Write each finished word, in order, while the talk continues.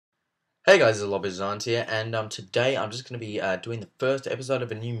Hey guys, it's Lopu here, and today I'm just going to be doing the first episode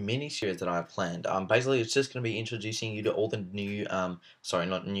of a new mini-series that I've planned. Basically, it's just going to be introducing you to all the new, sorry,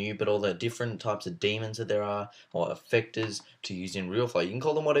 not new, but all the different types of demons that there are, or effectors to use in RealFlow. You can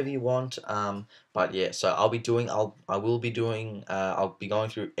call them whatever you want, but yeah, so I will be doing, I'll be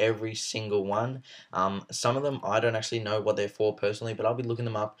going through every single one. Some of them I don't actually know what they're for personally, but I'll be looking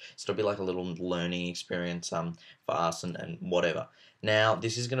them up, so it'll be like a little learning experience, for us and whatever. Now,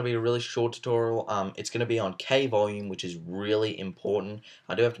 this is going to be a really short tutorial. It's going to be on K volume, which is really important.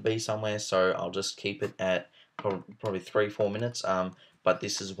 I do have to be somewhere, so I'll just keep it at probably 3-4 minutes. But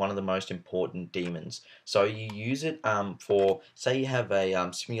this is one of the most important demons. So you use it for, say you have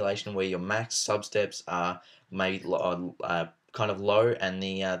a simulation where your max substeps are maybe kind of low, and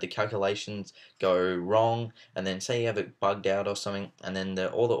the calculations go wrong, and then say you have it bugged out or something, and then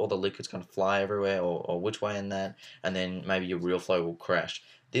all the liquids kind of fly everywhere, or which way in that, and then maybe your RealFlow will crash.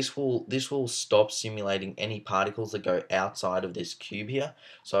 This will stop simulating any particles that go outside of this cube here.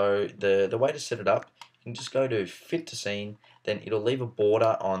 So the way to set it up, you can just go to fit to scene, then it'll leave a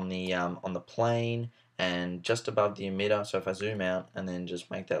border on the plane and just above the emitter. So if I zoom out and then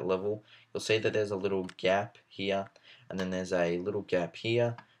just make that level, you'll see that there's a little gap here, and then there's a little gap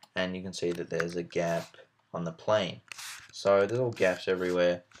here, and you can see that there's a gap on the plane. So there's all gaps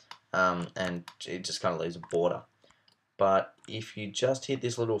everywhere, and it just kind of leaves a border. But if you just hit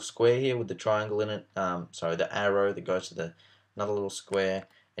this little square here with the triangle in it, sorry, the arrow that goes to another little square,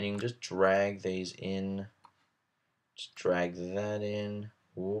 and you can just drag these in, just drag that in.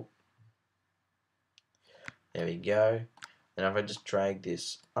 Whoop. There we go. And if I just drag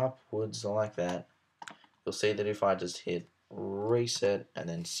this upwards like that, you'll see that if I just hit reset and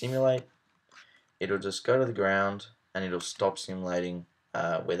then simulate, it'll just go to the ground and it'll stop simulating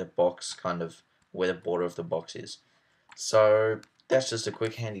where the box where the border of the box is. So that's just a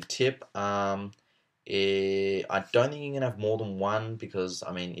quick handy tip. I don't think you can have more than one, because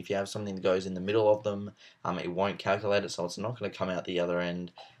I mean, if you have something that goes in the middle of them, it won't calculate it, so it's not going to come out the other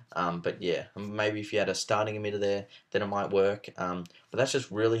end. But yeah, maybe if you had a starting emitter there, then it might work. But that's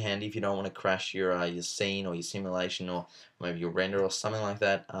just really handy if you don't want to crash your scene or your simulation, or maybe your render or something like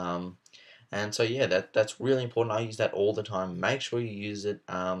that. And so yeah, that's really important. I use that all the time. Make sure you use it.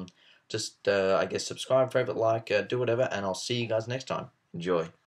 Just I guess subscribe, favorite, like, do whatever, and I'll see you guys next time. Enjoy.